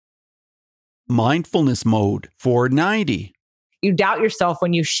mindfulness mode for 90. You doubt yourself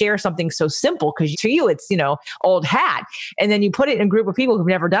when you share something so simple because to you it's, old hat. And then you put it in a group of people who've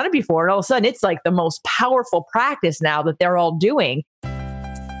never done it before. And all of a sudden it's like the most powerful practice now that they're all doing.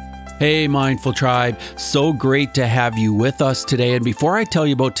 Hey, Mindful Tribe. So great to have you with us today. And before I tell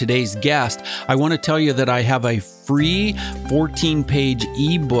you about today's guest, I want to tell you that I have a free 14-page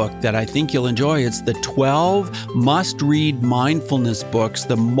ebook that I think you'll enjoy. It's the 12 must-read mindfulness books,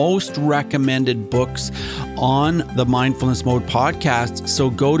 the most recommended books on the Mindfulness Mode podcast. So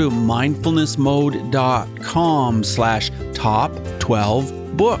go to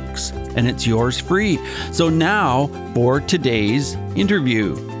mindfulnessmode.com/top12books, and it's yours free. So now for today's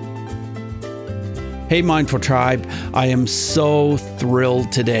interview. Hey, Mindful Tribe, I am so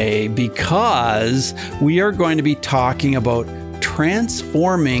thrilled today because we are going to be talking about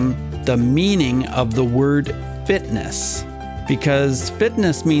transforming the meaning of the word fitness. Because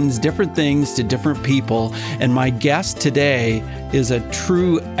fitness means different things to different people, and my guest today is a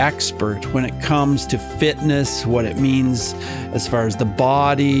true expert when it comes to fitness, what it means as far as the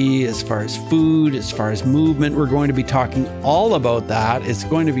body, as far as food, as far as movement. We're going to be talking all about that. It's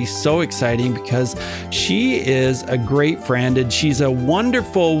going to be so exciting because she is a great friend and she's a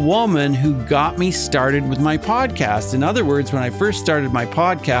wonderful woman who got me started with my podcast. In other words, when I first started my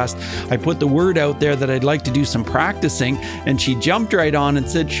podcast, I put the word out there that I'd like to do some practicing, and she jumped right on and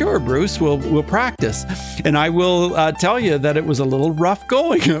said, "Sure, Bruce, we'll practice." And I will tell you that it was a little rough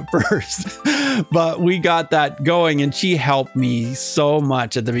going at first, but we got that going, and she helped me so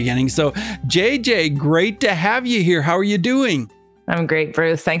much at the beginning. So JJ, great to have you here. How are you doing? I'm great,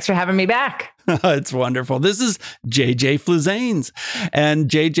 Bruce. Thanks for having me back. It's wonderful. This is JJ Flizanes, and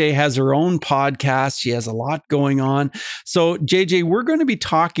JJ has her own podcast. She has a lot going on. So JJ, we're going to be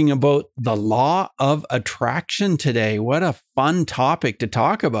talking about the law of attraction today. What a fun topic to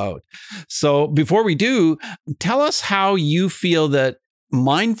talk about. So before we do, tell us how you feel that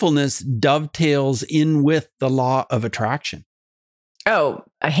mindfulness dovetails in with the law of attraction. Oh,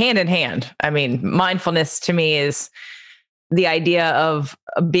 hand in hand. I mean, mindfulness to me is the idea of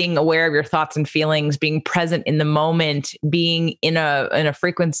being aware of your thoughts and feelings, being present in the moment, being in a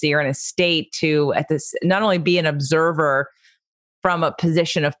frequency or in a state to not only be an observer from a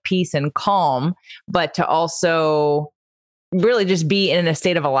position of peace and calm, but to also really just be in a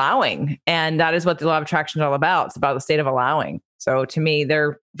state of allowing. And that is what the law of attraction is all about. It's about the state of allowing. So to me,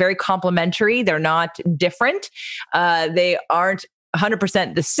 they're very complementary. They're not different. They aren't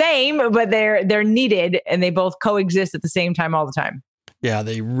 100% the same, but they're needed, and they both coexist at the same time all the time. Yeah,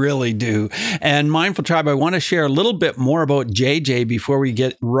 they really do. And Mindful Tribe, I want to share a little bit more about JJ before we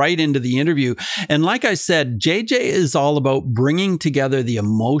get right into the interview. And like I said, JJ is all about bringing together the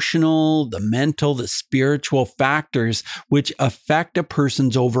emotional, the mental, the spiritual factors which affect a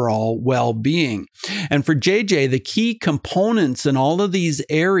person's overall well-being. And for JJ, the key components in all of these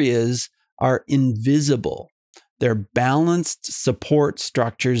areas are invisible. They're balanced support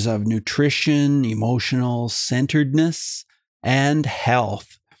structures of nutrition, emotional centeredness, and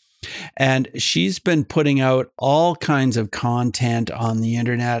health. And she's been putting out all kinds of content on the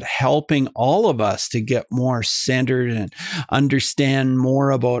internet, helping all of us to get more centered and understand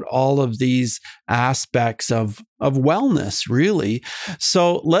more about all of these aspects of wellness, really.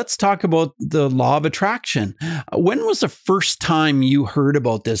 So let's talk about the law of attraction. When was the first time you heard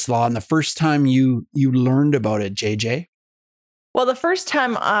about this law and the first time you learned about it, JJ? Well, the first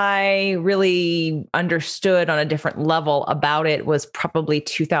time I really understood on a different level about it was probably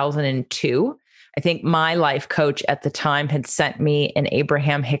 2002. I think my life coach at the time had sent me an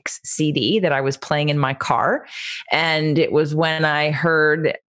Abraham Hicks CD that I was playing in my car. And it was when I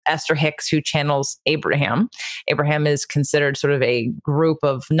heard Esther Hicks, who channels Abraham. Abraham is considered sort of a group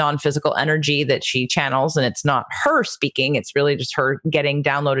of non-physical energy that she channels, and it's not her speaking. It's really just her getting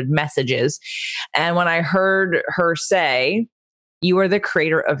downloaded messages. And when I heard her say, "You are the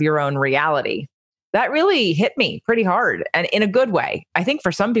creator of your own reality," that really hit me pretty hard, and in a good way. I think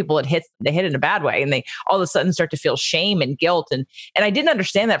for some people they hit in a bad way, and they all of a sudden start to feel shame and guilt. And I didn't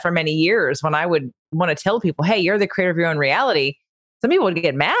understand that for many years. When I would want to tell people, "Hey, you're the creator of your own reality," some people would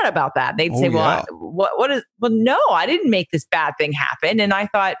get mad about that. They'd say, yeah. well, no, I didn't make this bad thing happen. And I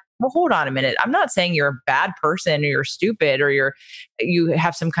thought, well, hold on a minute. I'm not saying you're a bad person or you're stupid or you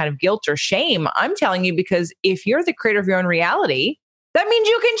have some kind of guilt or shame. I'm telling you because if you're the creator of your own reality, that means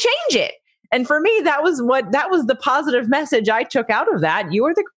you can change it. And for me, that was the positive message I took out of that. You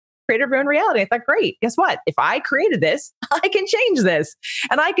are the creator of your own reality. I thought, great. Guess what? If I created this, I can change this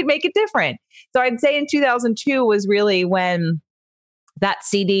and I can make it different. So I'd say in 2002 was really when that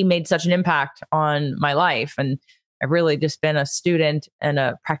CD made such an impact on my life. And I've really just been a student and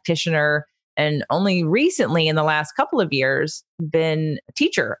a practitioner And only recently in the last couple of years, been a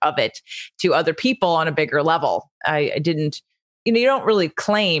teacher of it to other people on a bigger level. I didn't, you don't really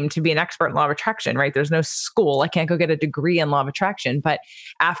claim to be an expert in law of attraction, right? There's no school. I can't go get a degree in law of attraction. But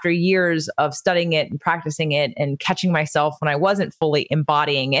after years of studying it and practicing it and catching myself when I wasn't fully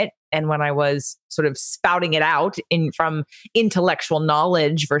embodying it, and when I was sort of spouting it out from intellectual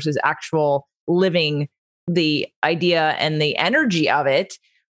knowledge versus actual living the idea and the energy of it,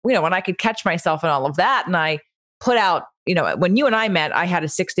 when I could catch myself in all of that, and I put out, when you and I met, I had a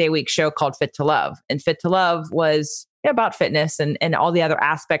 6-day-a-week show called Fit to Love. And Fit to Love was about fitness and all the other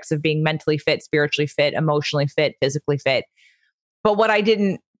aspects of being mentally fit, spiritually fit, emotionally fit, physically fit. But what I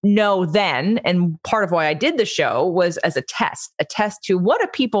didn't know then, and part of why I did the show, was as a test to what do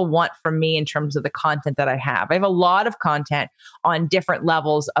people want from me in terms of the content that I have. I have a lot of content on different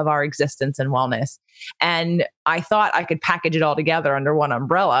levels of our existence and wellness. And I thought I could package it all together under one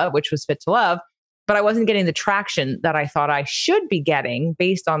umbrella, which was Fit to Love. But I wasn't getting the traction that I thought I should be getting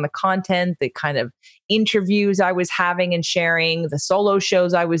based on the content, the kind of interviews I was having and sharing, the solo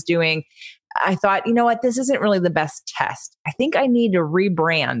shows I was doing. I thought, what, this isn't really the best test. I think I need to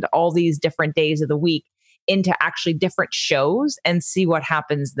rebrand all these different days of the week into actually different shows and see what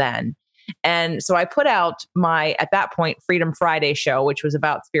happens then. And so I put out my, at that point, Freedom Friday show, which was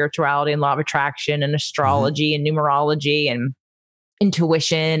about spirituality and law of attraction and astrology and numerology and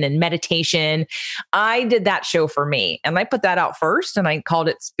intuition and meditation. I did that show for me. And I put that out first and I called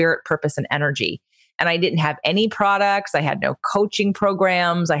it Spirit, Purpose, and Energy. And I didn't have any products. I had no coaching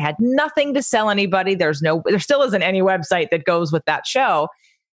programs. I had nothing to sell anybody. There still isn't any website that goes with that show.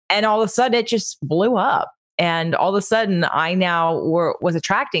 And all of a sudden it just blew up. And all of a sudden I now was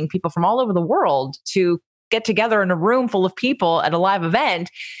attracting people from all over the world to get together in a room full of people at a live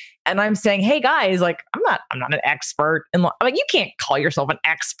event. And I'm saying, hey guys, like, I'm not an expert in law. You can't call yourself an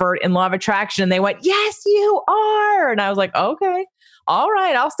expert in law of attraction. And they went, yes, you are. And I was like, okay, all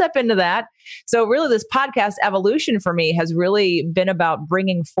right, I'll step into that. So really this podcast evolution for me has really been about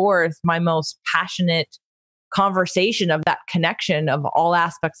bringing forth my most passionate conversation of that connection of all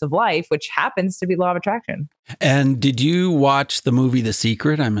aspects of life, which happens to be law of attraction. And did you watch the movie The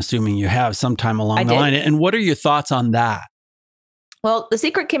Secret? I'm assuming you have sometime along the line. And what are your thoughts on that? Well, The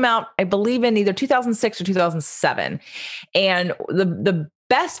Secret came out, I believe, in either 2006 or 2007. And the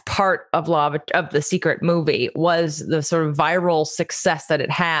best part of The Secret movie was the sort of viral success that it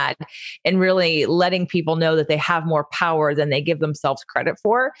had in really letting people know that they have more power than they give themselves credit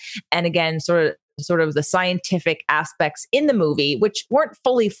for. And again, sort of the scientific aspects in the movie, which weren't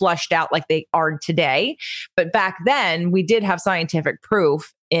fully fleshed out like they are today. But back then, we did have scientific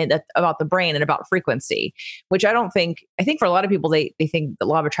proof about the brain and about frequency, which I think for a lot of people, they think the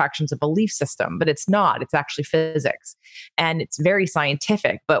law of attraction is a belief system, but it's not. It's actually physics. And it's very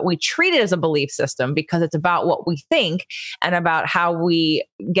scientific, but we treat it as a belief system because it's about what we think and about how we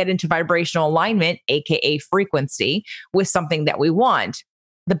get into vibrational alignment, AKA frequency, with something that we want.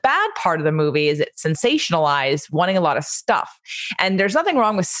 The bad part of the movie is it sensationalized wanting a lot of stuff. And there's nothing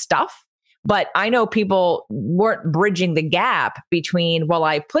wrong with stuff. But I know people weren't bridging the gap between, well,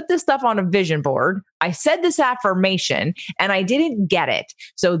 I put this stuff on a vision board, I said this affirmation, and I didn't get it.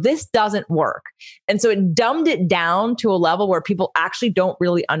 So this doesn't work. And so it dumbed it down to a level where people actually don't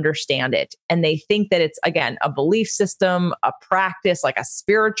really understand it. And they think that it's, again, a belief system, a practice, like a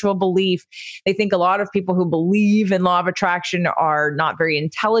spiritual belief. They think a lot of people who believe in law of attraction are not very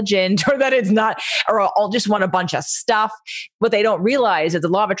intelligent, or that it's not, or all just want a bunch of stuff. What they don't realize is the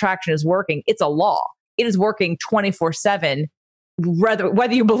law of attraction is working. It's a law. It is working 24/7,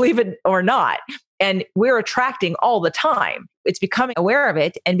 whether you believe it or not. And we're attracting all the time. It's becoming aware of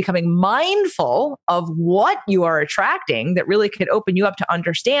it and becoming mindful of what you are attracting that really could open you up to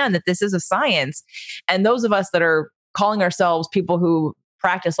understand that this is a science. And those of us that are calling ourselves people who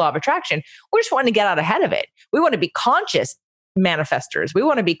practice law of attraction, we're just wanting to get out ahead of it. We want to be conscious manifestors. We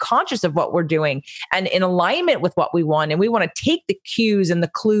want to be conscious of what we're doing and in alignment with what we want. And we want to take the cues and the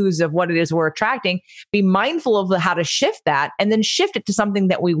clues of what it is we're attracting, be mindful of how to shift that, and then shift it to something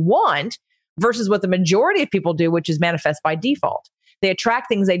that we want versus what the majority of people do, which is manifest by default. They attract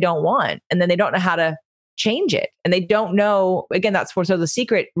things they don't want, and then they don't know how to change it. And they don't know, again, that's where, so The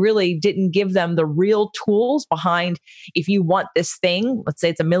Secret really didn't give them the real tools behind, if you want this thing, let's say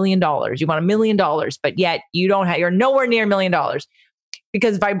it's $1 million, you want $1 million, but yet you're nowhere near $1 million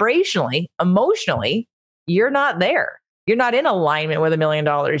because vibrationally, emotionally, you're not there. You're not in alignment with $1 million.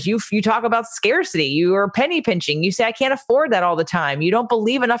 You talk about scarcity. You are penny pinching. You say, I can't afford that all the time. You don't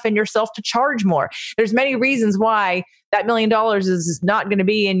believe enough in yourself to charge more. There's many reasons why that $1 million is not going to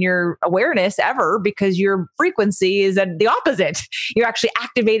be in your awareness ever, because your frequency is at the opposite. You're actually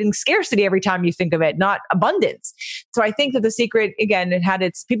activating scarcity every time you think of it, not abundance. So I think that The Secret, again, it had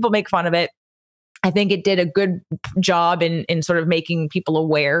its, people make fun of it. I think it did a good job in sort of making people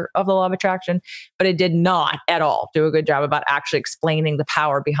aware of the law of attraction, but it did not at all do a good job about actually explaining the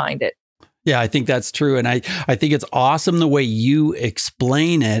power behind it. Yeah, I think that's true. And I think it's awesome the way you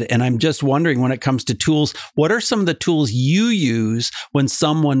explain it. And I'm just wondering, when it comes to tools, what are some of the tools you use when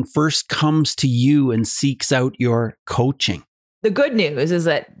someone first comes to you and seeks out your coaching? The good news is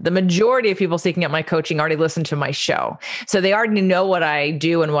that the majority of people seeking out my coaching already listen to my show. So they already know what I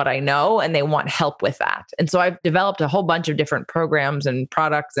do and what I know, and they want help with that. And so I've developed a whole bunch of different programs and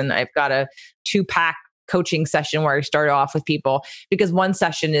products, and I've got a 2-pack coaching session where I start off with people, because one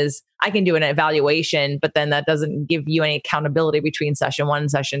session is, I can do an evaluation, but then that doesn't give you any accountability between session 1 and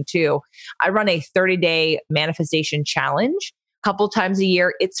session 2. I run a 30-day manifestation challenge a couple times a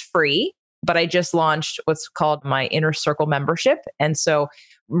year. It's free. But I just launched what's called my Inner Circle membership. And so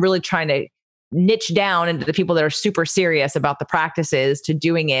I'm really trying to niche down into the people that are super serious about the practices to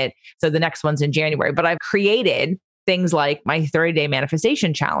doing it. So the next one's in January. But I've created things like my 30-day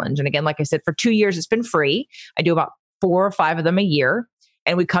manifestation challenge. And again, like I said, for 2 years, it's been free. I do about 4 or 5 of them a year.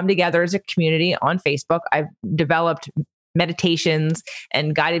 And we come together as a community on Facebook. I've developed meditations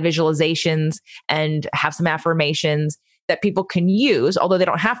and guided visualizations and have some affirmations that people can use, although they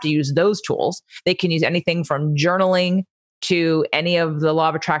don't have to use those tools. They can use anything from journaling to any of the law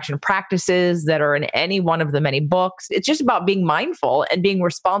of attraction practices that are in any one of the many books. It's just about being mindful and being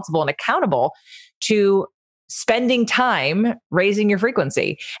responsible and accountable to spending time raising your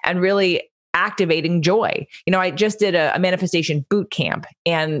frequency and really activating joy. You know, I just did a manifestation boot camp,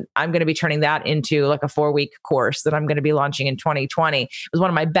 and I'm going to be turning that into like a 4-week course that I'm going to be launching in 2020. It was one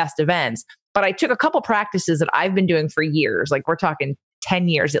of my best events. But I took a couple practices that I've been doing for years, like we're talking 10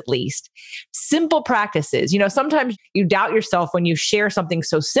 years at least. Simple practices. You know, sometimes you doubt yourself when you share something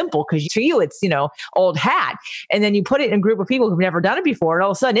so simple, because to you, it's, you know, old hat. And then you put it in a group of people who've never done it before. And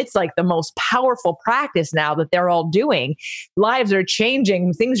all of a sudden, it's like the most powerful practice now that they're all doing. Lives are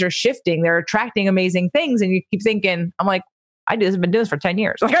changing. Things are shifting. They're attracting amazing things. And you keep thinking, I'm like, I've been doing this for 10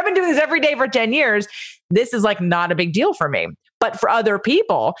 years. Like, I've been doing this every day for 10 years. This is like not a big deal for me. But for other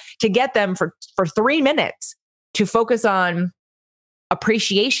people, to get them for 3 minutes to focus on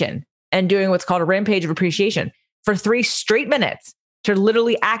appreciation and doing what's called a rampage of appreciation for 3 straight minutes to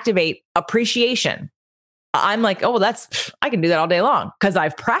literally activate appreciation. I'm like, oh, well, I can do that all day long because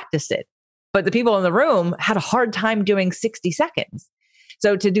I've practiced it. But the people in the room had a hard time doing 60 seconds.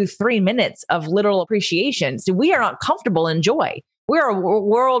 So to do 3 minutes of literal appreciation, so we are not comfortable in joy. We're a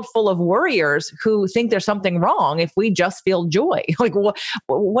world full of worriers who think there's something wrong if we just feel joy. Like,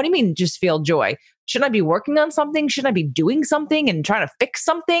 what do you mean just feel joy? Shouldn't I be working on something? Shouldn't I be doing something and trying to fix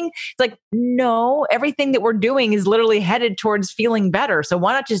something? It's like, no, everything that we're doing is literally headed towards feeling better. So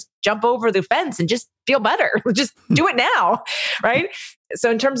why not just jump over the fence and just feel better? Just do it now, right? So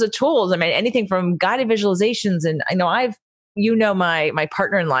in terms of tools, I mean, anything from guided visualizations, and I know my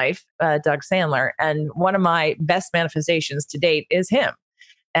partner in life, Doug Sandler, and one of my best manifestations to date is him.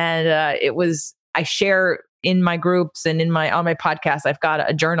 And I share in my groups and on my podcast, I've got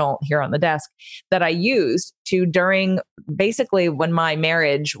a journal here on the desk that I used during basically when my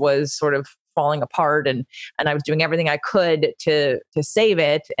marriage was sort of falling apart, and I was doing everything I could to save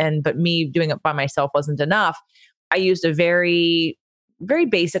it. But me doing it by myself wasn't enough. I used a very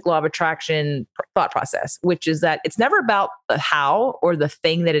basic law of attraction thought process, which is that it's never about the how or the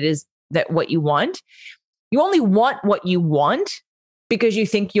thing that it is, that what you want. You only want what you want because you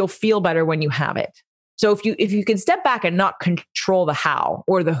think you'll feel better when you have it. So if you can step back and not control the how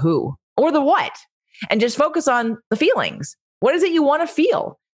or the who or the what, and just focus on the feelings. What is it you want to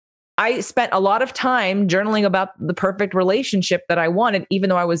feel? I spent a lot of time journaling about the perfect relationship that I wanted, even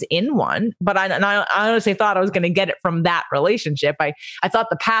though I was in one. But I honestly thought I was going to get it from that relationship. I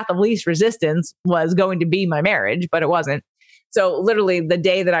thought the path of least resistance was going to be my marriage, but it wasn't. So literally the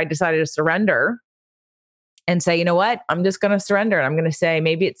day that I decided to surrender and say, you know what, I'm just going to surrender. And I'm going to say,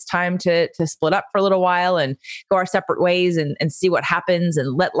 maybe it's time to split up for a little while and go our separate ways and see what happens,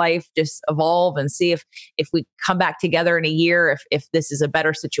 and let life just evolve and see if we come back together in a year, if this is a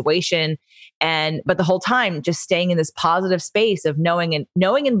better situation. But the whole time just staying in this positive space of knowing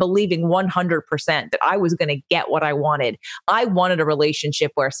and believing 100% that I was going to get what I wanted. I wanted a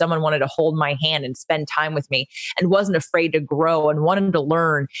relationship where someone wanted to hold my hand and spend time with me and wasn't afraid to grow and wanted to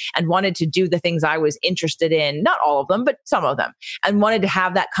learn and wanted to do the things I was interested interested in, not all of them, but some of them, and wanted to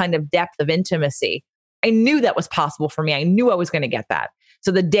have that kind of depth of intimacy. I knew that was possible for me. I knew I was going to get that.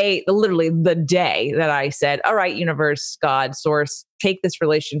 So literally the day that I said, all right, universe, God, source, take this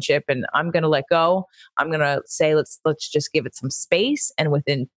relationship and I'm going to let go. I'm going to say, let's just give it some space. And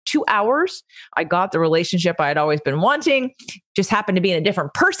within 2 hours, I got the relationship I had always been wanting, just happened to be in a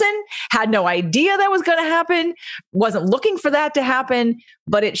different person, had no idea that was going to happen, wasn't looking for that to happen,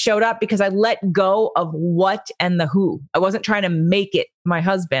 but it showed up because I let go of what and the who. I wasn't trying to make it my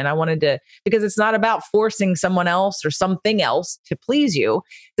husband. I wanted to, because it's not about forcing someone else or something else to please you.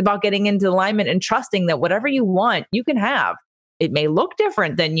 It's about getting into alignment and trusting that whatever you want, you can have. It may look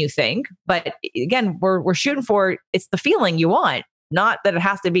different than you think, but again, we're shooting for, it's the feeling you want, not that it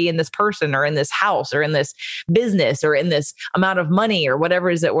has to be in this person or in this house or in this business or in this amount of money or whatever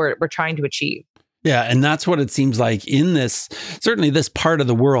it is that we're trying to achieve. Yeah. And that's what it seems like in this, certainly this part of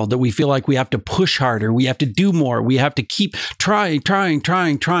the world, that we feel like we have to push harder. We have to do more. We have to keep trying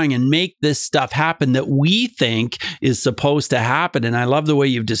and make this stuff happen that we think is supposed to happen. And I love the way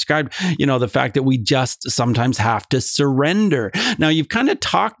you've described, the fact that we just sometimes have to surrender. Now, you've kind of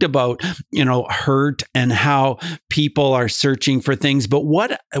talked about, hurt and how people are searching for things. But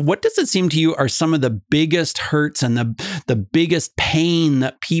what does it seem to you are some of the biggest hurts and the biggest pain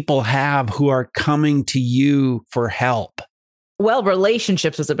that people have who are coming to you for help? Well,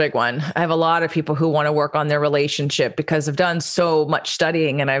 relationships is a big one. I have a lot of people who want to work on their relationship because I've done so much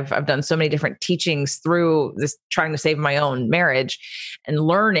studying and I've done so many different teachings through this, trying to save my own marriage and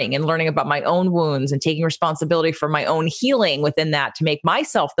learning about my own wounds and taking responsibility for my own healing within that to make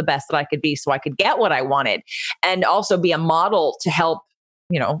myself the best that I could be so I could get what I wanted and also be a model to help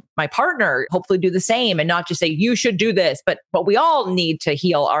my partner hopefully do the same and not just say, you should do this, but we all need to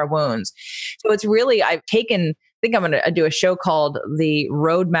heal our wounds. So it's really, I think I'm going to do a show called The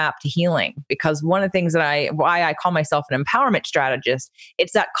Roadmap to Healing, because one of the things why I call myself an empowerment strategist,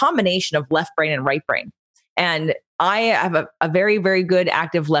 it's that combination of left brain and right brain. And I have a very, very good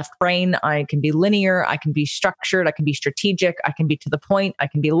active left brain. I can be linear. I can be structured. I can be strategic. I can be to the point. I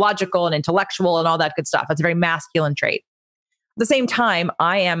can be logical and intellectual and all that good stuff. That's a very masculine trait. At the same time,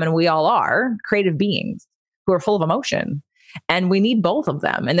 I am, and we all are, creative beings who are full of emotion. And we need both of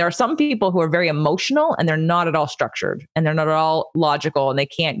them. And there are some people who are very emotional and they're not at all structured and they're not at all logical and they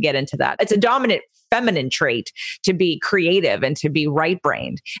can't get into that. It's a dominant feminine trait to be creative and to be right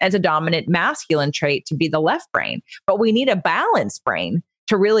brained. And it's a dominant masculine trait to be the left brain. But we need a balanced brain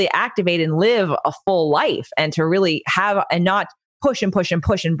to really activate and live a full life and to really have and not push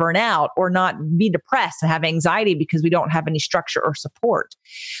and burn out or not be depressed and have anxiety because we don't have any structure or support.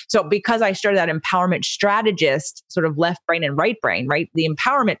 So because I started that empowerment strategist, sort of left brain and right brain, right? The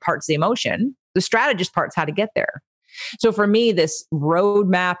empowerment part's the emotion, the strategist part's how to get there. So for me, this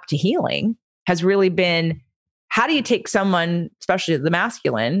roadmap to healing has really been, how do you take someone, especially the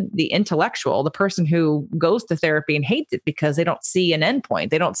masculine, the intellectual, the person who goes to therapy and hates it because they don't see an endpoint.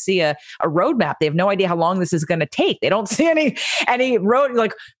 They don't see a roadmap. They have no idea how long this is going to take. They don't see any road,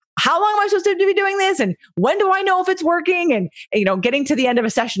 like, how long am I supposed to be doing this? And when do I know if it's working? And, getting to the end of a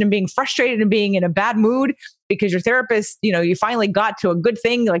session and being frustrated and being in a bad mood because your therapist, you finally got to a good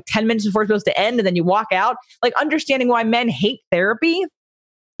thing, like 10 minutes before it's supposed to end. And then you walk out, like understanding why men hate therapy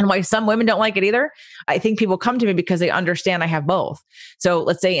and why some women don't like it either. I think people come to me because they understand I have both. So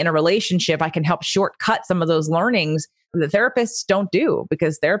let's say in a relationship, I can help shortcut some of those learnings that therapists don't do,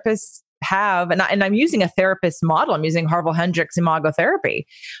 because therapists have, and I'm using a therapist model. I'm using Harville Hendrix Imago Therapy,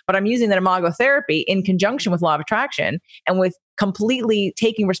 but I'm using that Imago Therapy in conjunction with Law of Attraction and with completely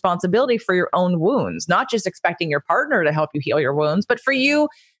taking responsibility for your own wounds, not just expecting your partner to help you heal your wounds, but for you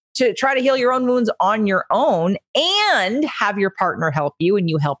to try to heal your own wounds on your own and have your partner help you and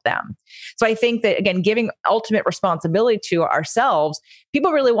you help them. So I think that, again, giving ultimate responsibility to ourselves,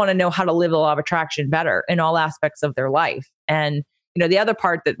 people really want to know how to live the law of attraction better in all aspects of their life. And, the other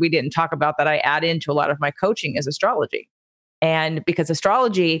part that we didn't talk about that I add into a lot of my coaching is astrology. And because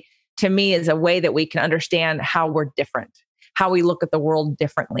astrology to me is a way that we can understand how we're different, how we look at the world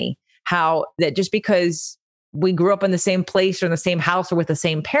differently, how that just because we grew up in the same place or in the same house or with the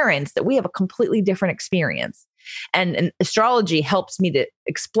same parents, that we have a completely different experience. And astrology helps me to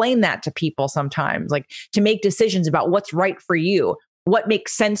explain that to people sometimes, like to make decisions about what's right for you, what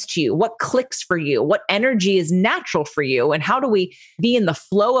makes sense to you, what clicks for you, what energy is natural for you, and how do we be in the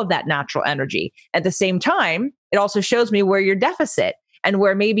flow of that natural energy. At the same time, it also shows me where you're deficit and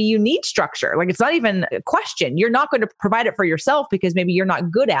where maybe you need structure. Like, it's not even a question. You're not going to provide it for yourself because maybe you're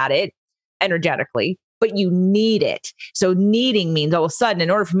not good at it energetically, but you need it. So needing means all of a sudden, in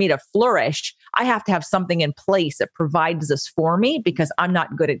order for me to flourish, I have to have something in place that provides this for me because I'm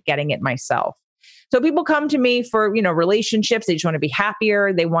not good at getting it myself. So people come to me for, relationships. They just want to be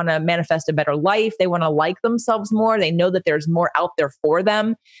happier. They want to manifest a better life. They want to like themselves more. They know that there's more out there for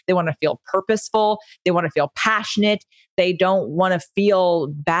them. They want to feel purposeful. They want to feel passionate. They don't want to feel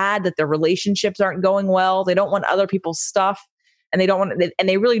bad that their relationships aren't going well. They don't want other people's stuff. And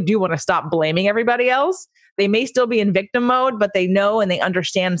they really do want to stop blaming everybody else. They may still be in victim mode, but they know and they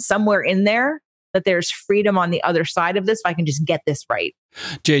understand somewhere in there that there's freedom on the other side of this if I can just get this right.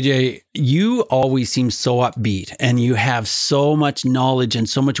 JJ, you always seem so upbeat and you have so much knowledge and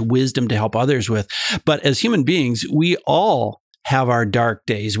so much wisdom to help others with. But as human beings, we all have our dark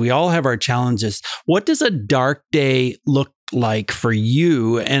days. We all have our challenges. What does a dark day look like for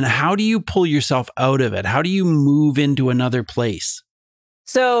you, and how do you pull yourself out of it? How do you move into another place?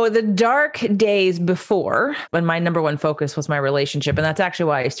 So the dark days before, when my number one focus was my relationship, and that's actually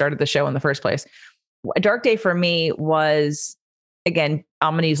why I started the show in the first place. A dark day for me was, again,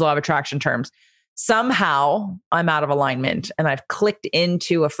 I'm going to use law of attraction terms. Somehow I'm out of alignment and I've clicked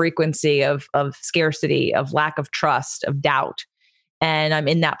into a frequency of scarcity, of lack of trust, of doubt. And I'm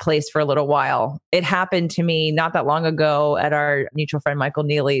in that place for a little while. It happened to me not that long ago at our mutual friend Michael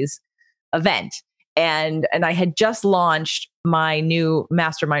Neely's event. And I had just launched my new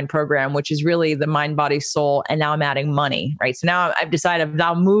mastermind program, which is really the mind, body, soul. And now I'm adding money, right? So now I've decided, I've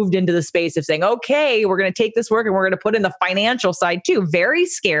now moved into the space of saying, okay, we're going to take this work and we're going to put in the financial side too. Very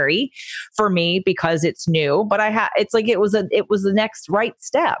scary for me because it's new, but it was the next right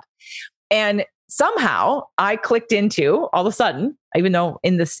step. And somehow I clicked into, all of a sudden, even though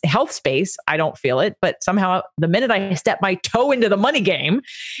in this health space, I don't feel it, but somehow the minute I stepped my toe into the money game,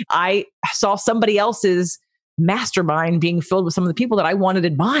 I saw somebody else's mastermind being filled with some of the people that I wanted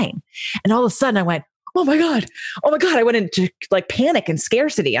in mine. And all of a sudden I went, oh my God. I went into like panic and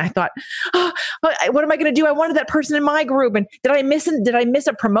scarcity. I thought, what am I going to do? I wanted that person in my group. And did I miss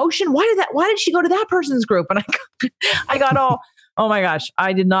a promotion? Why did she go to that person's group? And I got all, oh my gosh,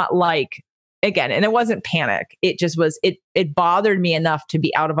 I did not like. Again, and it wasn't panic. It just was, it bothered me enough to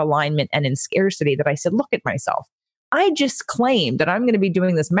be out of alignment and in scarcity that I said, look at myself. I just claimed that I'm going to be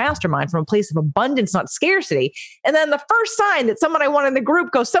doing this mastermind from a place of abundance, not scarcity. And then the first sign that someone I want in the group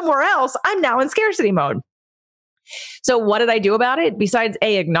goes somewhere else, I'm now in scarcity mode. So what did I do about it? Besides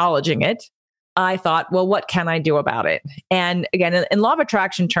acknowledging it, I thought, well, what can I do about it? And again, in law of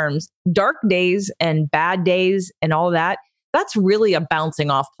attraction terms, dark days and bad days and all that, that's really a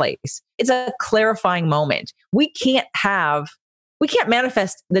bouncing off place. It's a clarifying moment. We can't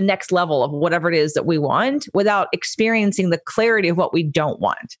manifest the next level of whatever it is that we want without experiencing the clarity of what we don't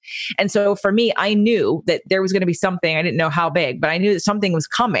want. And so for me, I knew that there was going to be something, I didn't know how big, but I knew that something was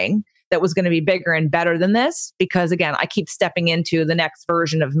coming that was going to be bigger and better than this, because again, I keep stepping into the next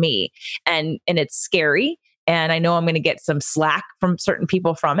version of me, and it's scary. And I know I'm going to get some slack from certain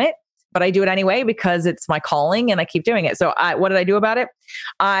people from it. But I do it anyway because it's my calling and I keep doing it. So what did I do about it?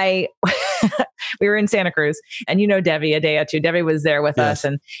 We were in Santa Cruz, and Debbie Adea. Debbie was there with us.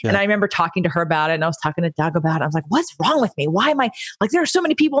 And I remember talking to her about it, and I was talking to Doug about it. I was like, what's wrong with me? Why am I like, there are so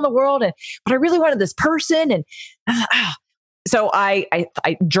many people in the world, but I really wanted this person. And so I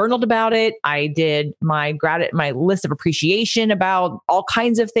journaled about it. I did my list of appreciation about all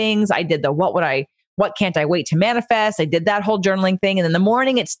kinds of things. I did what can't I wait to manifest? I did that whole journaling thing. And in the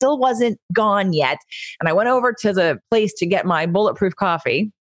morning, it still wasn't gone yet. And I went over to the place to get my bulletproof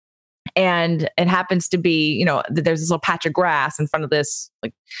coffee. And it happens to be, there's this little patch of grass in front of this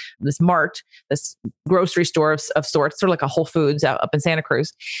mart, this grocery store of sorts, sort of like a Whole Foods up in Santa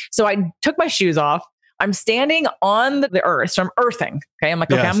Cruz. So I took my shoes off. I'm standing on the earth. So I'm earthing. Okay. I'm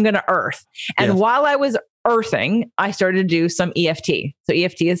like, okay, I'm going to earth. And while I was earthing, I started to do some EFT. So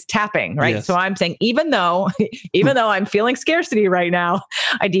EFT is tapping, right? Yes. So I'm saying, even though I'm feeling scarcity right now,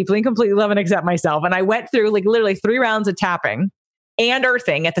 I deeply and completely love and accept myself. And I went through like literally 3 rounds of tapping and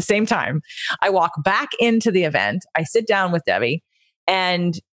earthing at the same time. I walk back into the event. I sit down with Debbie,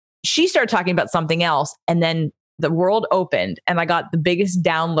 and she started talking about something else. And then the world opened, and I got the biggest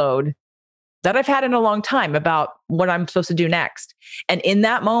download that I've had in a long time about what I'm supposed to do next. And in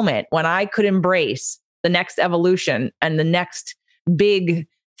that moment, when I could embrace the next evolution and the next big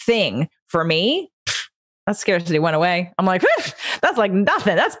thing for me, that scarcity went away. I'm like, that's like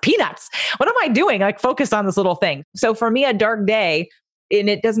nothing. That's peanuts. What am I doing? Like, focus on this little thing. So for me, a dark day, and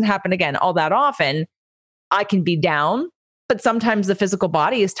it doesn't happen again all that often, I can be down, but sometimes the physical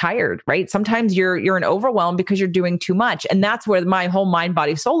body is tired, right? Sometimes you're in overwhelm because you're doing too much. And that's where my whole mind,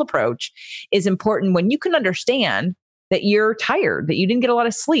 body, soul approach is important. When you can understand that you're tired, that you didn't get a lot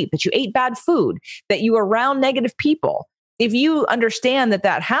of sleep, that you ate bad food, that you were around negative people. if you understand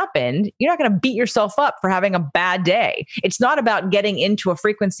that happened, you're not going to beat yourself up for having a bad day. It's not about getting into a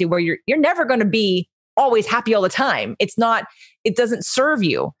frequency where you're never going to be always happy all the time. It doesn't serve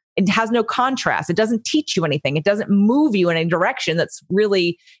you. It has no contrast. It doesn't teach you anything. It doesn't move you in a direction that's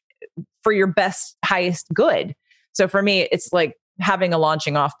really for your best, highest good. So for me, it's like having a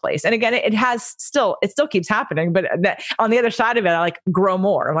launching off place. And again, it still keeps happening, but on the other side of it, I like grow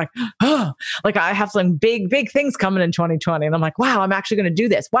more. I'm like, oh, like I have some big things coming in 2020. And I'm like, wow, I'm actually going to do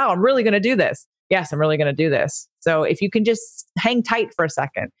this. Wow, I'm really going to do this. Yes, I'm really going to do this. So if you can just hang tight for a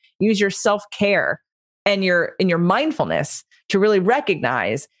second, use your self-care and your mindfulness to really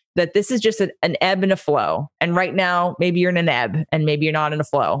recognize that this is just an ebb and a flow. And right now, maybe you're in an ebb and maybe you're not in a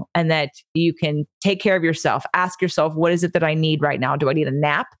flow, and that you can take care of yourself. Ask yourself, what is it that I need right now? Do I need a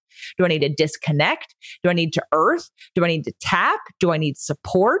nap? Do I need to disconnect? Do I need to earth? Do I need to tap? Do I need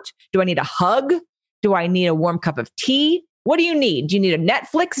support? Do I need a hug? Do I need a warm cup of tea? What do you need? Do you need a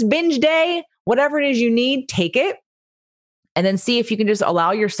Netflix binge day? Whatever it is you need, take it. And then see if you can just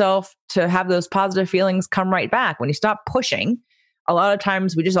allow yourself to have those positive feelings come right back. When you stop pushing, a lot of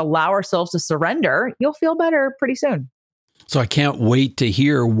times we just allow ourselves to surrender. You'll feel better pretty soon. So I can't wait to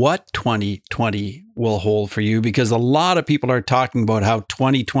hear what 2020 will hold for you, because a lot of people are talking about how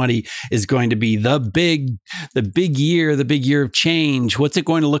 2020 is going to be the big year of change. What's it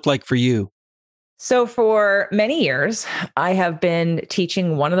going to look like for you? So for many years, I have been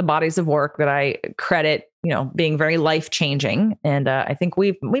teaching one of the bodies of work that I credit, being very life-changing. And I think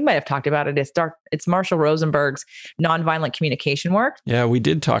we might have talked about it. It's Marshall Rosenberg's nonviolent communication work. Yeah, we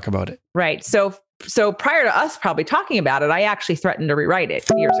did talk about it. Right. So prior to us probably talking about it, I actually threatened to rewrite it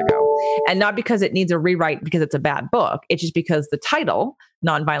years ago. And not because it needs a rewrite because it's a bad book. It's just because the title,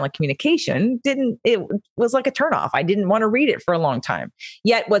 Nonviolent Communication, it was like a turnoff. I didn't want to read it for a long time.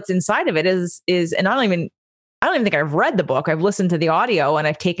 Yet what's inside of it is, and I don't even think I've read the book. I've listened to the audio and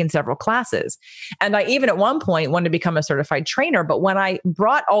I've taken several classes. And I even at one point wanted to become a certified trainer. But when I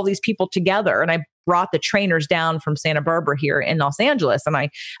brought all these people together and I brought the trainers down from Santa Barbara here in Los Angeles, and I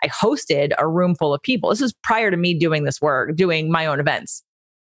hosted a room full of people. This was prior to me doing this work, doing my own events.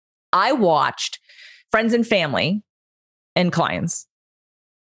 I watched friends and family and clients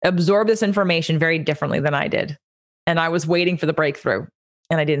absorb this information very differently than I did. And I was waiting for the breakthrough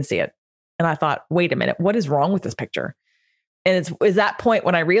and I didn't see it. And I thought, wait a minute, what is wrong with this picture? And it's that point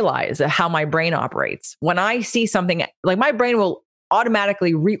when I realized how my brain operates. When I see something, like my brain will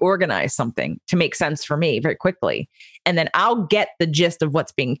automatically reorganize something to make sense for me very quickly. And then I'll get the gist of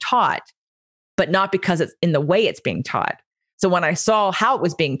what's being taught, but not because it's in the way it's being taught. So when I saw how it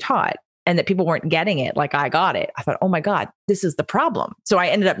was being taught and that people weren't getting it like I got it, I thought, oh my God, this is the problem. So I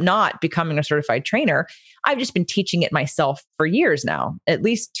ended up not becoming a certified trainer. I've just been teaching it myself for years now, at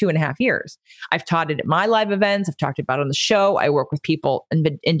least 2.5 years. I've taught it at my live events. I've talked about it on the show. I work with people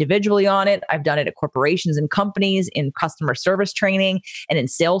individually on it. I've done it at corporations and companies in customer service training and in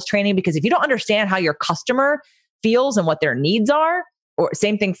sales training, because if you don't understand how your customer feels and what their needs are, or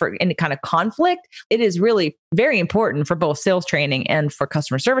same thing for any kind of conflict, it is really very important for both sales training and for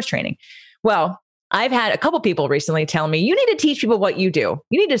customer service training. Well, I've had a couple people recently tell me, you need to teach people what you do.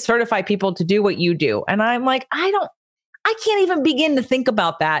 You need to certify people to do what you do. And I'm like, I can't even begin to think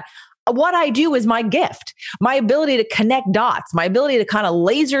about that. What I do is my gift, my ability to connect dots, my ability to kind of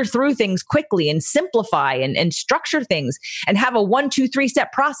laser through things quickly and simplify and structure things and have a 1, 2, 3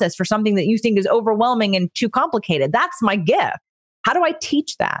 step process for something that you think is overwhelming and too complicated. That's my gift. How do I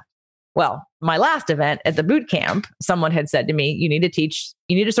teach that? Well, my last event at the boot camp, someone had said to me, you need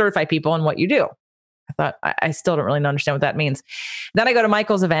to certify people in what you do. I thought, I still don't really understand what that means. Then I go to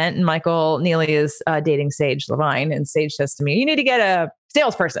Michael's event, and Michael Neely is dating Sage Levine. And Sage says to me, you need to get a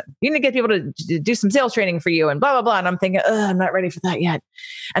salesperson. You need to get people to do some sales training for you and blah, blah, blah. And I'm thinking, I'm not ready for that yet.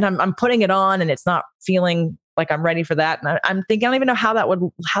 And I'm putting it on and it's not feeling like I'm ready for that. And I'm thinking, I don't even know how that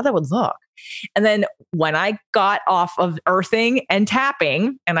would look. And then when I got off of earthing and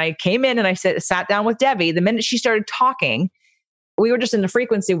tapping and I came in and I sat down with Debbie, the minute she started talking, we were just in the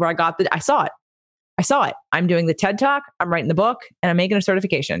frequency where I saw it. I'm doing the TED Talk, I'm writing the book, and I'm making a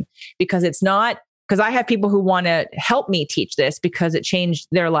certification because I have people who want to help me teach this because it changed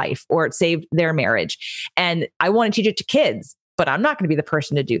their life or it saved their marriage. And I want to teach it to kids, but I'm not going to be the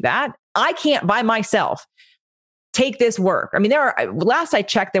person to do that. I can't by myself take this work. I mean, last I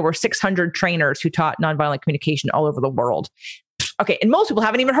checked, there were 600 trainers who taught nonviolent communication all over the world. Okay. And most people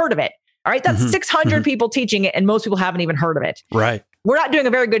haven't even heard of it. All right. That's 600 people teaching it. And most people haven't even heard of it. Right. We're not doing a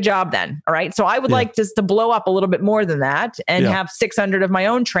very good job then. All right. So I would like just to blow up a little bit more than that and have 600 of my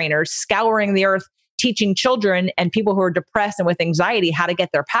own trainers scouring the earth, teaching children and people who are depressed and with anxiety how to get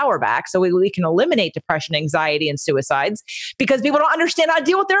their power back so we can eliminate depression, anxiety, and suicides because people don't understand how to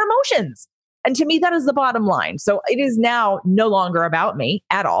deal with their emotions. And to me, that is the bottom line. So it is now no longer about me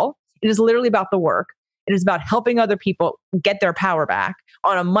at all. It is literally about the work. It is about helping other people get their power back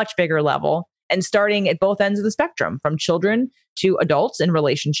on a much bigger level and starting at both ends of the spectrum, from children to adults in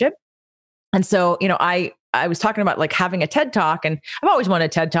relationship. And so, I was talking about like having a TED Talk, and I've always wanted a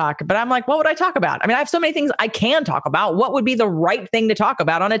TED Talk, but I'm like, what would I talk about? I mean, I have so many things I can talk about. What would be the right thing to talk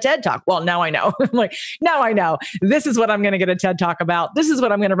about on a TED Talk? Well, now I know. I'm like, now I know. This is what I'm going to get a TED Talk about. This is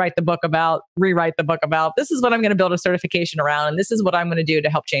what I'm going to write the book about, rewrite the book about. This is what I'm going to build a certification around. And this is what I'm going to do to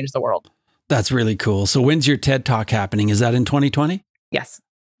help change the world. That's really cool. So when's your TED Talk happening? Is that in 2020? Yes.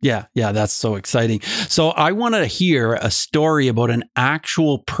 Yeah, that's so exciting. So I want to hear a story about an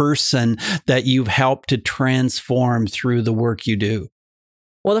actual person that you've helped to transform through the work you do.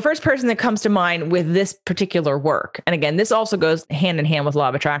 Well, the first person that comes to mind with this particular work, and again, this also goes hand in hand with law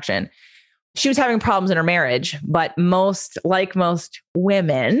of attraction. She was having problems in her marriage, but most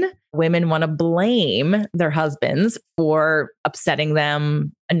women want to blame their husbands for upsetting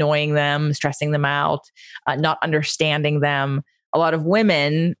them, annoying them, stressing them out, not understanding them. A lot of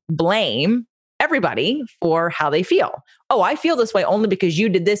women blame everybody for how they feel. Oh, I feel this way only because you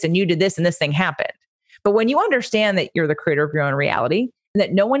did this and you did this and this thing happened. But when you understand that you're the creator of your own reality and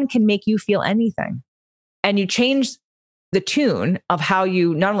that no one can make you feel anything, and you change the tune of how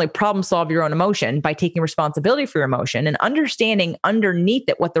you not only problem solve your own emotion by taking responsibility for your emotion and understanding underneath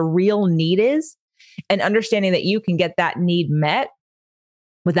it what the real need is, and understanding that you can get that need met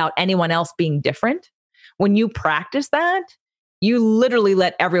without anyone else being different. When you practice that, you literally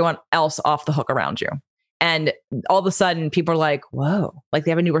let everyone else off the hook around you. And all of a sudden people are like, whoa, like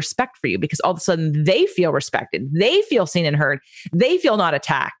they have a new respect for you because all of a sudden they feel respected. They feel seen and heard. They feel not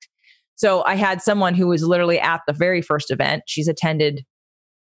attacked. So I had someone who was literally at the very first event. She's attended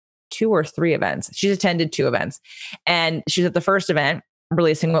 2 or 3 events. She's attended 2 events. And she's at the first event,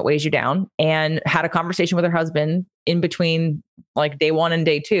 Releasing What Weighs You Down, and had a conversation with her husband in between like day 1 and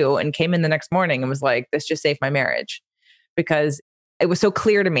day 2, and came in the next morning and was like, this just saved my marriage. Because it was so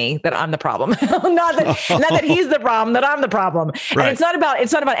clear to me that I'm the problem, not that he's the problem, that I'm the problem. Right. And it's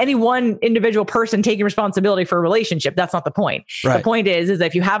not about any one individual person taking responsibility for a relationship. That's not the point. Right. The point is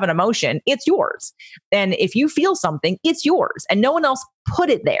if you have an emotion, it's yours. And if you feel something, it's yours. And no one else put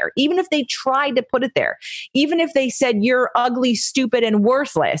it there. Even if they tried to put it there, even if they said you're ugly, stupid, and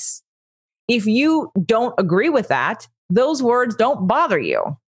worthless, if you don't agree with that, those words don't bother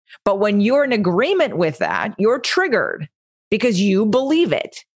you. But when you're in agreement with that, you're triggered. Because you believe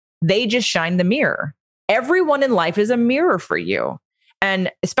it. They just shine the mirror. Everyone in life is a mirror for you. And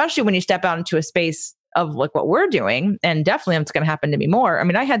especially when you step out into a space of like what we're doing, and definitely it's going to happen to me more. I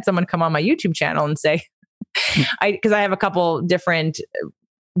mean, I had someone come on my YouTube channel and say, because I have a couple different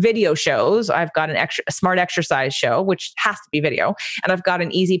video shows. I've got a smart exercise show, which has to be video. And I've got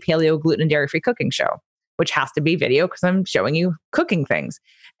an easy paleo, gluten, and dairy-free cooking show, which has to be video because I'm showing you cooking things.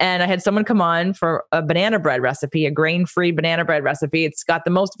 And I had someone come on for a banana bread recipe, a grain-free banana bread recipe. It's got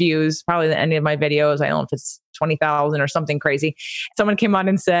the most views probably than any of my videos. I don't know if it's 20,000 or something crazy. Someone came on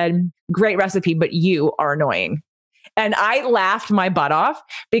and said, great recipe, but you are annoying. And I laughed my butt off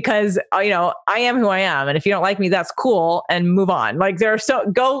because, I am who I am. And if you don't like me, that's cool. And move on. Like go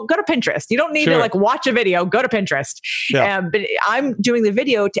to Pinterest. You don't need to like watch a video, go to Pinterest. Yeah. But I'm doing the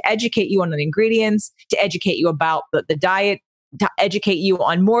video to educate you on the ingredients, to educate you about the diet, to educate you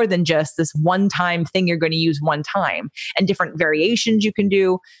on more than just this one-time thing you're going to use one time and different variations you can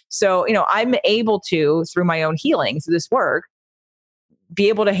do. So, I'm able to, through my own healing, through this work, be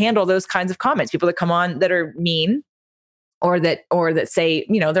able to handle those kinds of comments. People that come on that are mean, or that say,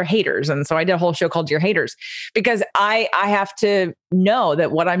 they're haters. And so I did a whole show called Dear Haters, because I have to know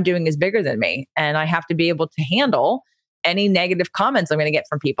that what I'm doing is bigger than me. And I have to be able to handle any negative comments I'm going to get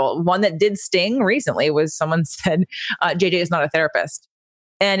from people. One that did sting recently was someone said, JJ is not a therapist.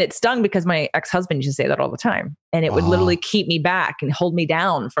 And it stung because my ex-husband used to say that all the time. And it would literally keep me back and hold me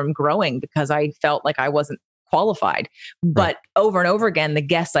down from growing because I felt like I wasn't qualified. But over and over again, the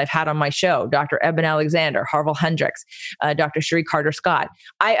guests I've had on my show, Dr. Eben Alexander, Harville Hendricks, Dr. Cherie Carter Scott,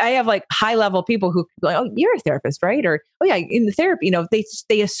 I have like high level people who like, oh, you're a therapist, right? Or, oh yeah, in the therapy,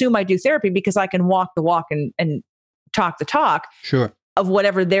 they assume I do therapy because I can walk the walk and talk the talk. Sure. Of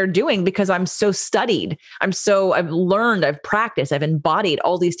whatever they're doing, because I'm so studied. I've learned, I've practiced, I've embodied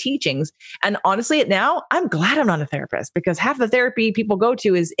all these teachings. And honestly, now I'm glad I'm not a therapist, because half the therapy people go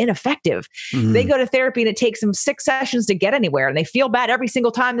to is ineffective. Mm-hmm. They go to therapy and it takes them 6 sessions to get anywhere, and they feel bad every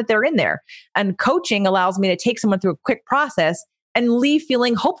single time that they're in there. And coaching allows me to take someone through a quick process and leave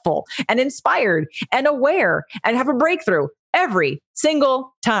feeling hopeful and inspired and aware and have a breakthrough every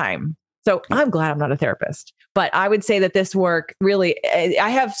single time. So I'm glad I'm not a therapist, but I would say that this work really, I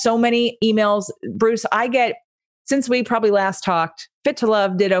have so many emails, Bruce, I get, since we probably last talked, Fit to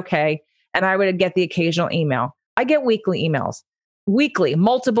Love did okay. And I would get the occasional email. I get weekly emails,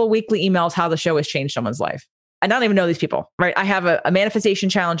 multiple weekly emails, how the show has changed someone's life. I don't even know these people, right? I have a manifestation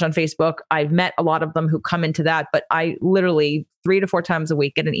challenge on Facebook. I've met a lot of them who come into that, but I literally 3 to 4 times a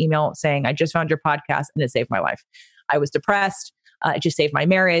week get an email saying, I just found your podcast and it saved my life. I was depressed. It just saved my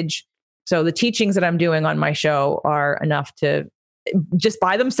marriage. So the teachings that I'm doing on my show are enough to, just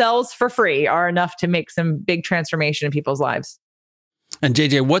by themselves for free, are enough to make some big transformation in people's lives. And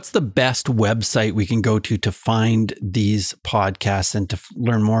JJ, what's the best website we can go to find these podcasts and to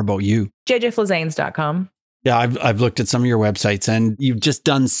learn more about you? jjflizanes.com. Yeah, I've looked at some of your websites and you've just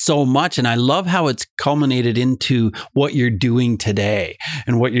done so much. And I love how it's culminated into what you're doing today,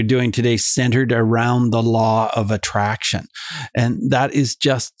 and what you're doing today centered around the law of attraction. And that is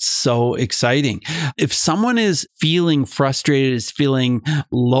just so exciting. If someone is feeling frustrated, is feeling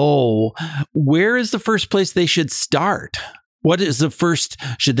low, where is the first place they should start? What is the first?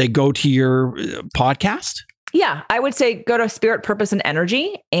 Should they go to your podcast? Yeah, I would say go to Spirit, Purpose, and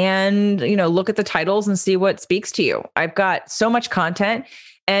Energy and, look at the titles and see what speaks to you. I've got so much content.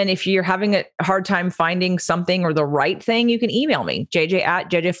 And if you're having a hard time finding something or the right thing, you can email me,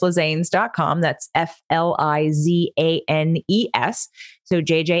 jj@jjflizanes.com. That's FLIZANES. So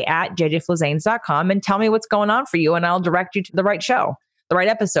jj@jjflizanes.com, and tell me what's going on for you. And I'll direct you to the right show, the right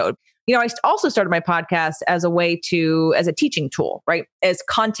episode. I also started my podcast as a teaching tool, right? As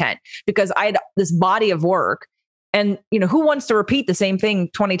content, because I had this body of work, and, who wants to repeat the same thing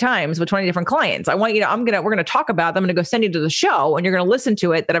 20 times with 20 different clients? I want we're going to talk about them. I'm going to go send you to the show and you're going to listen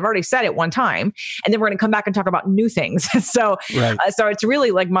to it that I've already said it one time. And then we're going to come back and talk about new things. So it's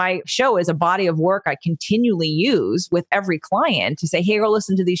really like my show is a body of work I continually use with every client to say, hey, go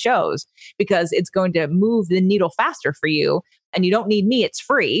listen to these shows, because it's going to move the needle faster for you. And you don't need me, it's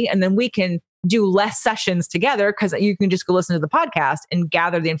free. And then we can do less sessions together because you can just go listen to the podcast and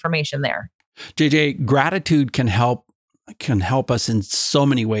gather the information there. JJ, gratitude can help us in so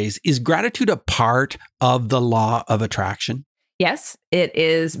many ways. Is gratitude a part of the law of attraction? Yes, it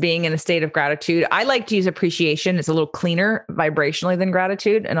is being in a state of gratitude. I like to use appreciation. It's a little cleaner vibrationally than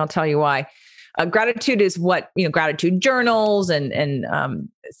gratitude. And I'll tell you why. Gratitude is what, gratitude journals and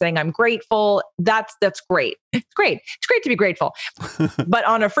saying I'm grateful. That's great. It's great. It's great to be grateful. But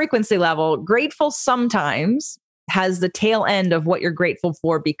on a frequency level, grateful sometimes has the tail end of what you're grateful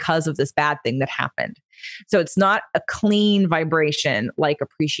for because of this bad thing that happened. So it's not a clean vibration like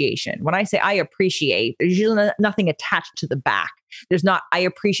appreciation. When I say I appreciate, there's usually nothing attached to the back. There's not, I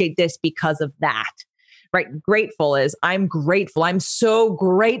appreciate this because of that. Right? Grateful is, I'm grateful. I'm so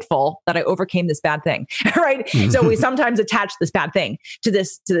grateful that I overcame this bad thing. Right? So we sometimes attach this bad thing to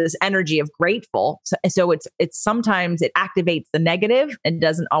this energy of grateful. So it's sometimes it activates the negative and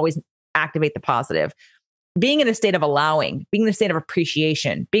doesn't always activate the positive. Being in a state of allowing, being in a state of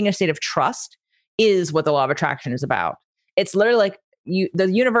appreciation, being in a state of trust is what the law of attraction is about. It's literally like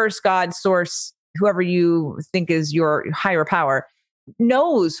the universe, God, source, whoever you think is your higher power,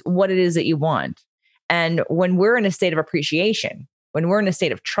 knows what it is that you want. And when we're in a state of appreciation, when we're in a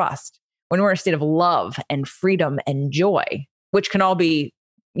state of trust, when we're in a state of love and freedom and joy, which can all be,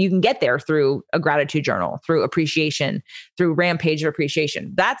 you can get there through a gratitude journal, through appreciation, through rampage of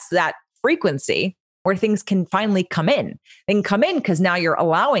appreciation. That's that frequency where things can finally come in. They can come in because now you're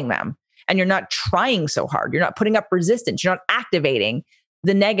allowing them and you're not trying so hard. You're not putting up resistance. You're not activating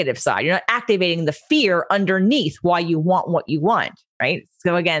the negative side. You're not activating the fear underneath why you want what you want, right?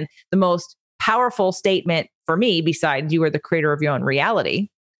 So again, the most powerful statement for me, besides you are the creator of your own reality,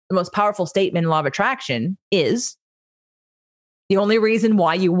 the most powerful statement in law of attraction is the only reason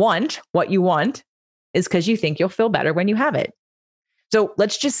why you want what you want is because you think you'll feel better when you have it. So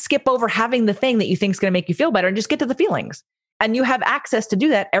let's just skip over having the thing that you think is going to make you feel better and just get to the feelings. And you have access to do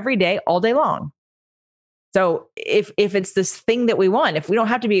that every day, all day long. So if it's this thing that we want, if we don't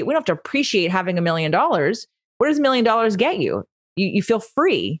have to appreciate having $1 million, what does $1 million get you? You feel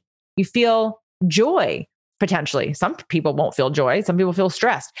free. You feel joy, potentially. Some people won't feel joy. Some people feel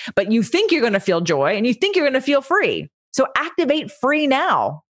stressed, but you think you're going to feel joy and you think you're going to feel free. So activate free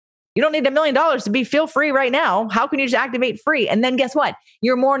now. You don't need $1 million to feel free right now. How can you just activate free? And then guess what?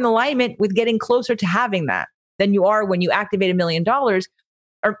 You're more in alignment with getting closer to having that than you are when you activate $1 million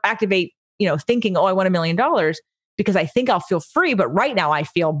or activate, thinking, oh, I want $1 million because I think I'll feel free. But right now I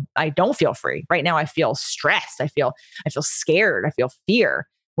don't feel free. Right now I feel stressed. I feel scared. I feel fear.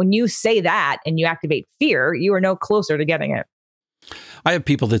 When you say that and you activate fear, you are no closer to getting it. I have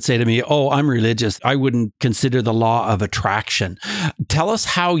people that say to me, "Oh, I'm religious. I wouldn't consider the law of attraction." Tell us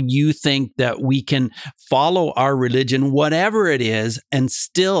how you think that we can follow our religion, whatever it is, and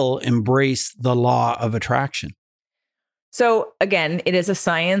still embrace the law of attraction. So again, it is a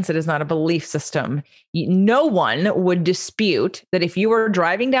science. It is not a belief system. No one would dispute that if you were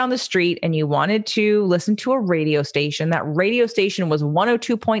driving down the street and you wanted to listen to a radio station, that radio station was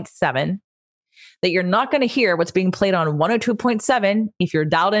 102.7, that you're not going to hear what's being played on 102.7 if you're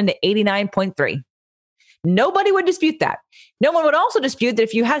dialed into 89.3. Nobody would dispute that. No one would also dispute that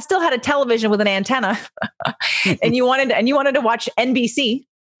if you still had a television with an antenna and you wanted to watch NBC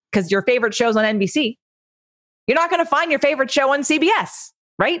because your favorite show's on NBC, you're not going to find your favorite show on CBS,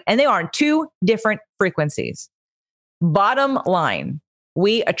 right? And they are on two different frequencies. Bottom line,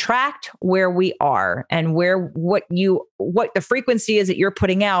 we attract where we are, and what the frequency is that you're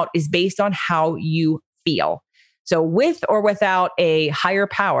putting out is based on how you feel. So with or without a higher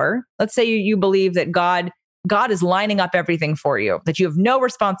power, let's say you believe that God is lining up everything for you, that you have no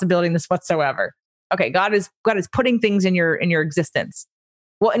responsibility in this whatsoever. Okay, God is putting things in your existence.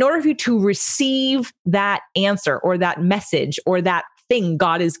 Well, in order for you to receive that answer or that message or that thing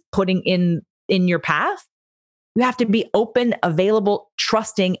God is putting in your path, you have to be open, available,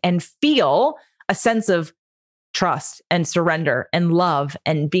 trusting, and feel a sense of trust and surrender and love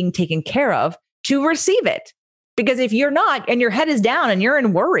and being taken care of to receive it. Because if you're not, and your head is down and you're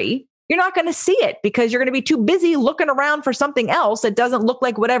in worry, you're not going to see it because you're going to be too busy looking around for something else that doesn't look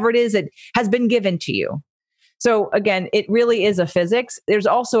like whatever it is that has been given to you. So again, it really is a physics. There's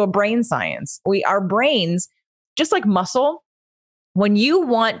also a brain science. Our brains, just like muscle, when you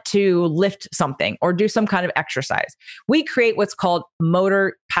want to lift something or do some kind of exercise, we create what's called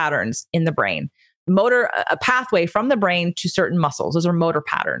motor patterns in the brain. A pathway from the brain to certain muscles. Those are motor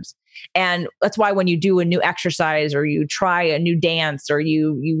patterns. And that's why when you do a new exercise or you try a new dance or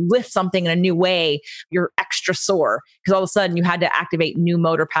you lift something in a new way, you're extra sore because all of a sudden you had to activate new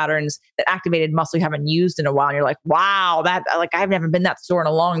motor patterns that activated muscle you haven't used in a while. And you're like, wow, I haven't been that sore in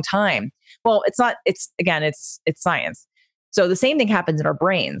a long time. Well, it's not, it's science. So the same thing happens in our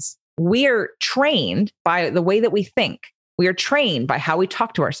brains. We are trained by the way that we think. We are trained by how we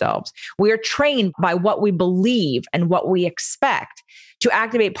talk to ourselves. We are trained by what we believe and what we expect to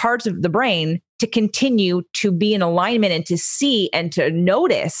activate parts of the brain to continue to be in alignment and to see and to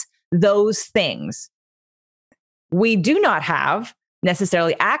notice those things. We do not have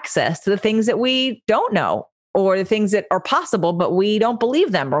necessarily access to the things that we don't know or the things that are possible, but we don't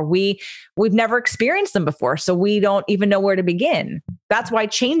believe them or we've never experienced them before. So we don't even know where to begin. That's why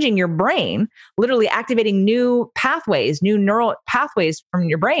changing your brain, literally activating new pathways, new neural pathways from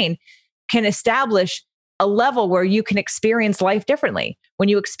your brain can establish a level where you can experience life differently. When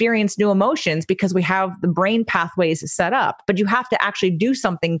you experience new emotions, because we have the brain pathways set up, but you have to actually do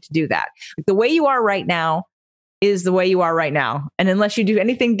something to do that. The way you are right now is the way you are right now. And unless you do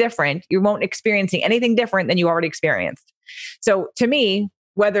anything different, you won't experiencing anything different than you already experienced. So to me,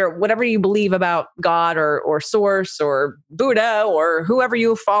 whatever you believe about God or source or Buddha or whoever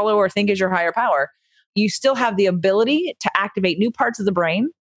you follow or think is your higher power, you still have the ability to activate new parts of the brain.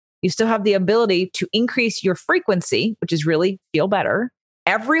 You still have the ability to increase your frequency, which is really feel better.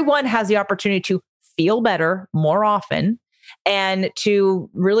 Everyone has the opportunity to feel better more often and to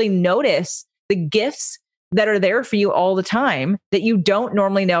really notice the gifts that are there for you all the time that you don't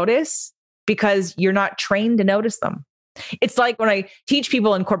normally notice because you're not trained to notice them. It's like when I teach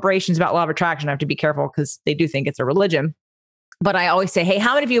people in corporations about law of attraction, I have to be careful because they do think it's a religion. But I always say, hey,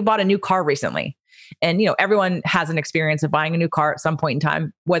 how many of you bought a new car recently? And, everyone has an experience of buying a new car at some point in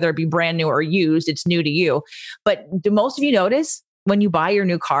time, whether it be brand new or used, it's new to you. But do most of you notice when you buy your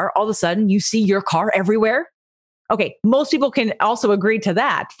new car, all of a sudden you see your car everywhere? Okay, most people can also agree to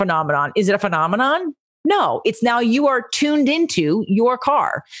that phenomenon. Is it a phenomenon? No, it's now you are tuned into your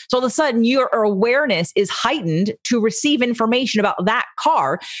car. So all of a sudden your awareness is heightened to receive information about that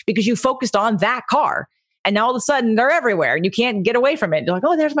car because you focused on that car. And now all of a sudden they're everywhere and you can't get away from it. You're like,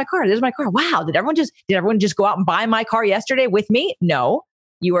 oh, there's my car. There's my car. Wow. Did everyone just go out and buy my car yesterday with me? No,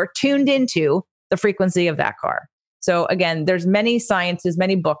 you are tuned into the frequency of that car. So again, there's many sciences,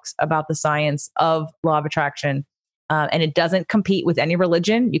 many books about the science of law of attraction. And it doesn't compete with any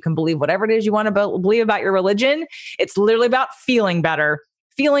religion. You can believe whatever it is you want to believe about your religion. It's literally about feeling better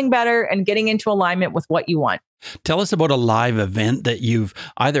and getting into alignment with what you want. Tell us about a live event that you've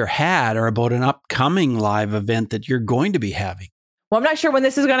either had or about an upcoming live event that you're going to be having. Well, I'm not sure when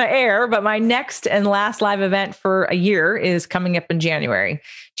this is going to air, but my next and last live event for a year is coming up in January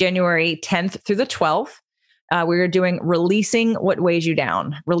 10th through the 12th. We are doing Releasing What Weighs You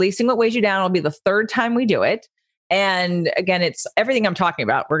Down. Releasing What Weighs You Down will be the third time we do it. And again, it's everything I'm talking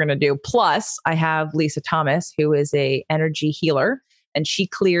about we're going to do. Plus, I have Lisa Thomas, who is a energy healer, and she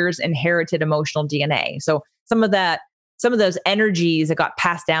clears inherited emotional DNA. So some of those energies that got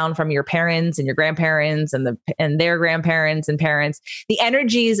passed down from your parents and your grandparents and their grandparents and parents, the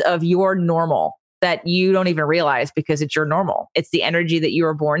energies of your normal that you don't even realize because it's your normal. It's the energy that you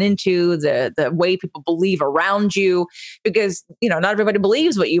were born into, the way people believe around you, because, not everybody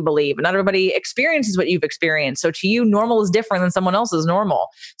believes what you believe and not everybody experiences what you've experienced. So to you, normal is different than someone else's normal.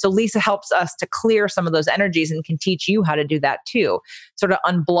 So Lisa helps us to clear some of those energies and can teach you how to do that too. Sort of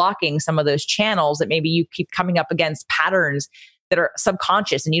unblocking some of those channels that maybe you keep coming up against patterns that are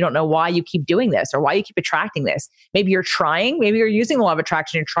subconscious and you don't know why you keep doing this or why you keep attracting this. Maybe you're using the law of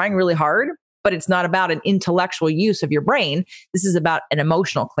attraction, you're trying really hard, but it's not about an intellectual use of your brain. This is about an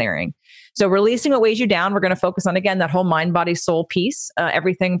emotional clearing. So releasing what weighs you down, we're going to focus on, again, that whole mind, body, soul piece,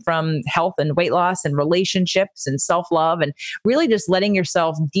 everything from health and weight loss and relationships and self-love, and really just letting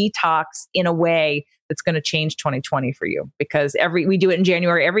yourself detox in a way that's going to change 2020 for you, because we do it in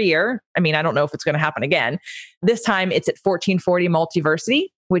January every year. I mean, I don't know if it's going to happen again. This time it's at 1440 Multiversity,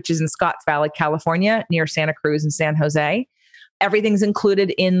 which is in Scotts Valley, California, near Santa Cruz and San Jose. Everything's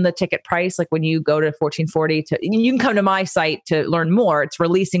included in the ticket price. Like when you go to 1440, you can come to my site to learn more. It's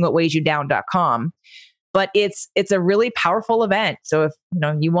releasingwhatweighyoudown.com. But it's a really powerful event. So if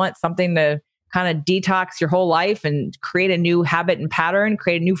you want something to kind of detox your whole life and create a new habit and pattern,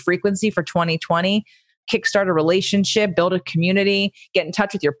 create a new frequency for 2020, kickstart a relationship, build a community, get in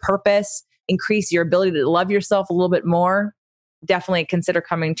touch with your purpose, increase your ability to love yourself a little bit more, definitely consider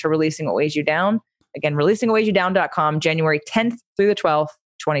coming to Releasing What Weighs You Down. Again, releasingwhatweighyoudown.com, January 10th through the 12th,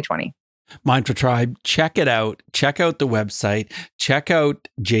 2020. Mindful Tribe, check it out. Check out the website. Check out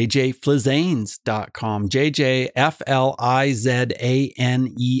jjflizanes.com,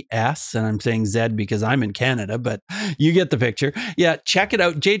 JJFLIZANES. And I'm saying Z because I'm in Canada, but you get the picture. Yeah, check it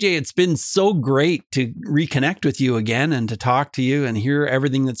out. JJ, it's been so great to reconnect with you again and to talk to you and hear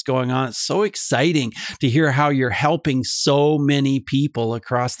everything that's going on. It's so exciting to hear how you're helping so many people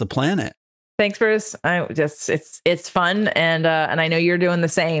across the planet. Thanks, Bruce. It's fun, and I know you're doing the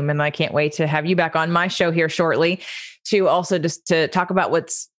same, and I can't wait to have you back on my show here shortly to also just to talk about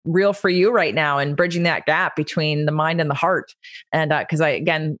what's real for you right now and bridging that gap between the mind and the heart. And because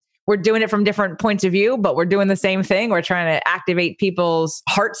we're doing it from different points of view, but we're doing the same thing. We're trying to activate people's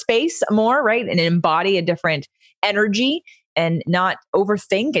heart space more, right, and embody a different energy and not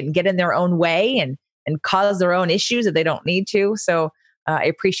overthink and get in their own way and cause their own issues that they don't need to. So I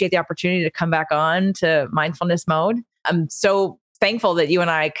appreciate the opportunity to come back on to Mindfulness Mode. I'm so thankful that you and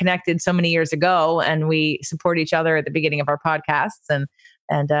I connected so many years ago and we support each other at the beginning of our podcasts. And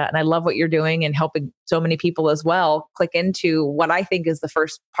I love what you're doing and helping so many people as well click into what I think is the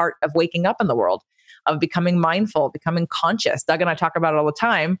first part of waking up in the world, of becoming mindful, becoming conscious. Doug and I talk about it all the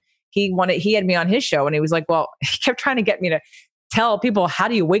time. He had me on his show and he was like, well, he kept trying to get me to tell people, how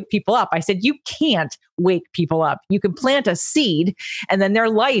do you wake people up? I said, you can't wake people up. You can plant a seed and then their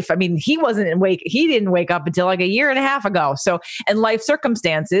life. I mean, he didn't wake up until like a year and a half ago. So, and life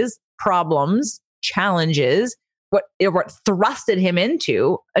circumstances, problems, challenges, what thrusted him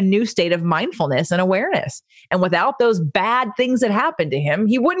into a new state of mindfulness and awareness. And without those bad things that happened to him,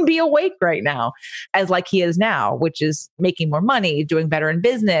 he wouldn't be awake right now as like he is now, which is making more money, doing better in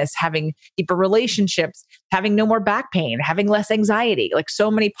business, having deeper relationships, having no more back pain, having less anxiety. Like so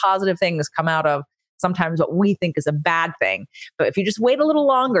many positive things come out of sometimes what we think is a bad thing. But if you just wait a little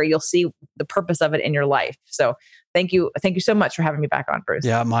longer, you'll see the purpose of it in your life. So thank you. Thank you so much for having me back on, Bruce.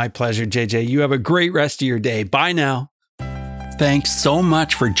 Yeah, my pleasure, JJ. You have a great rest of your day. Bye now. Thanks so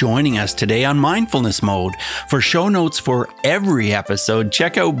much for joining us today on Mindfulness Mode. For show notes for every episode,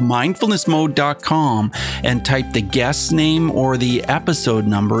 check out mindfulnessmode.com and type the guest name or the episode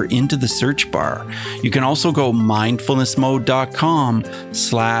number into the search bar. You can also go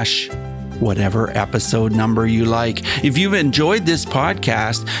mindfulnessmode.com/whatever episode number you like. If you've enjoyed this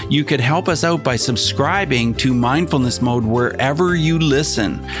podcast, you could help us out by subscribing to Mindfulness Mode wherever you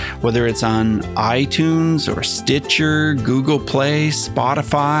listen, whether it's on iTunes or Stitcher, Google Play,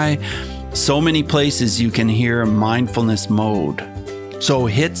 Spotify, so many places you can hear Mindfulness Mode. So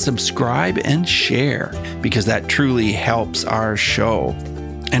hit subscribe and share because that truly helps our show.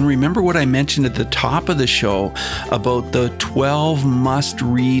 And remember what I mentioned at the top of the show about the 12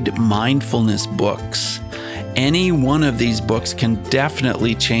 must-read mindfulness books. Any one of these books can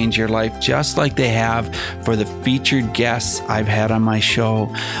definitely change your life, just like they have for the featured guests I've had on my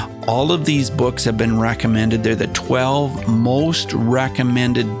show. All of these books have been recommended. They're the 12 most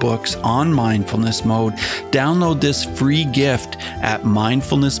recommended books on Mindfulness Mode. Download this free gift at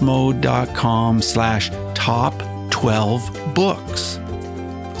mindfulnessmode.com/top 12 books.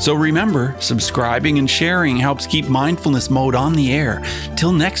 So remember, subscribing and sharing helps keep Mindfulness Mode on the air.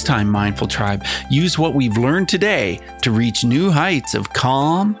 Till next time, Mindful Tribe, use what we've learned today to reach new heights of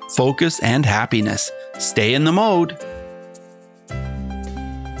calm, focus, and happiness. Stay in the mode.